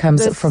 That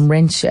comes from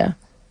Renshaw.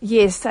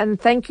 Yes, and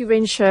thank you,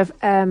 Renshaw.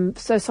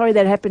 So sorry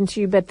that happened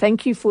to you, but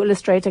thank you for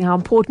illustrating how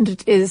important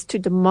it is to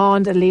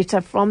demand a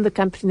letter from the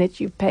company that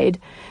you've paid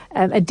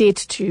a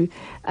debt to,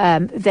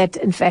 that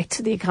in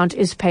fact the account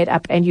is paid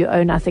up and you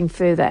owe nothing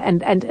further.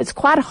 And it's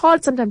quite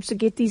hard sometimes to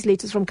get these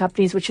letters from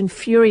companies, which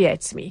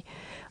infuriates me.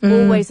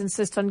 Always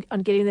insist on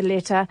getting the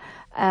letter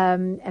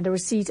and a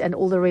receipt and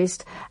all the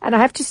rest. And I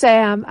have to say,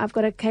 I've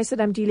got a case that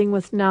I'm dealing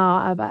with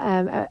now,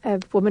 a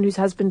woman whose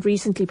husband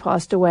recently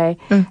passed away,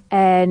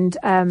 and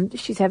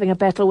she's having a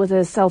battle with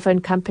a cell phone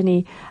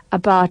company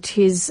about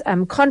his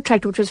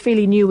contract, which was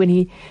fairly new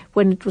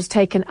when it was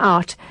taken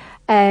out.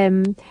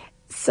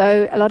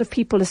 So a lot of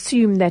people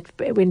assume that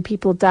when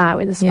people die,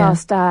 when the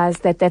spouse dies,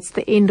 that's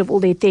the end of all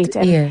their debt.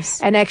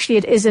 And actually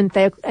it isn't.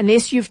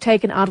 Unless you've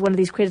taken out one of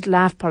these credit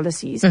life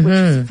policies, which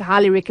is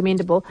highly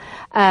recommendable,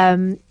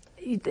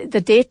 the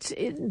debt,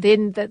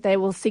 then that they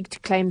will seek to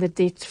claim the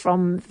debt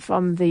from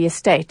the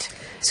estate.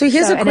 So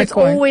here's a quick one. And it's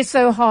always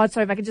so hard.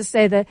 Sorry if I could just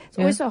say that it's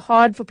always so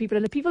hard for people,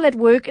 and the people that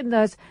work in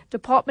those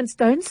departments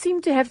don't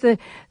seem to have the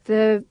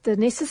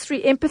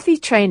necessary empathy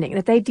training,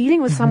 that they're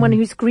dealing with someone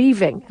who's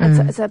grieving.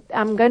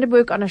 I'm going to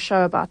work on a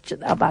show about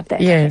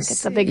that. Yes, I think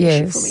it's a big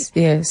issue for me.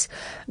 Yes.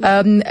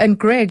 And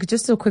Greg,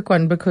 just a quick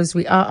one, because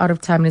we are out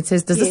of time. And it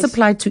says, does this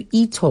apply to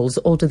e-tolls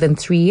older than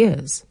 3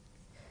 years?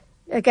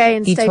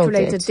 Again,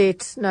 state-related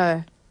debt,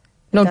 no.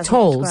 No,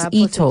 tolls,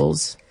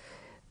 e-tolls.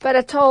 But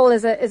a toll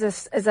is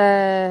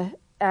a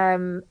I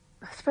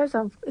suppose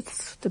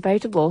it's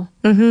debatable.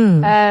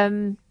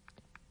 It's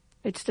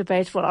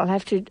debatable. I'll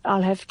have to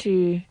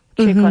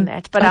check on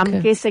that, but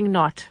I'm guessing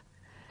not.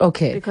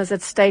 Okay. Because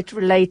it's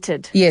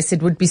state-related. Yes,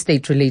 it would be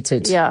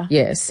state-related. Yeah.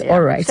 Yes, yeah.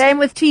 All right. Same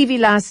with TV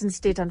license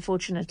debt,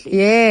 unfortunately.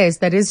 Yes,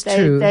 that is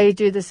true. They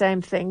do the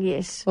same thing,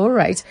 yes. All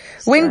right.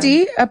 So.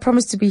 Wendy, I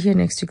promise to be here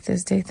next week,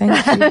 Thursday.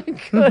 Thank you.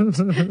 Good.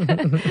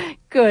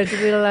 Good.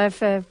 We'll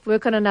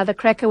work on another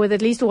cracker with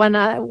at least one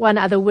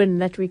other win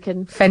that we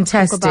can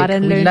Fantastic. talk about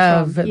and learn we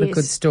love from. the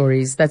good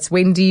stories. That's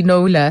Wendy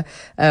Knowler,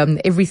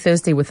 every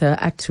Thursday with her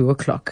at 2:00.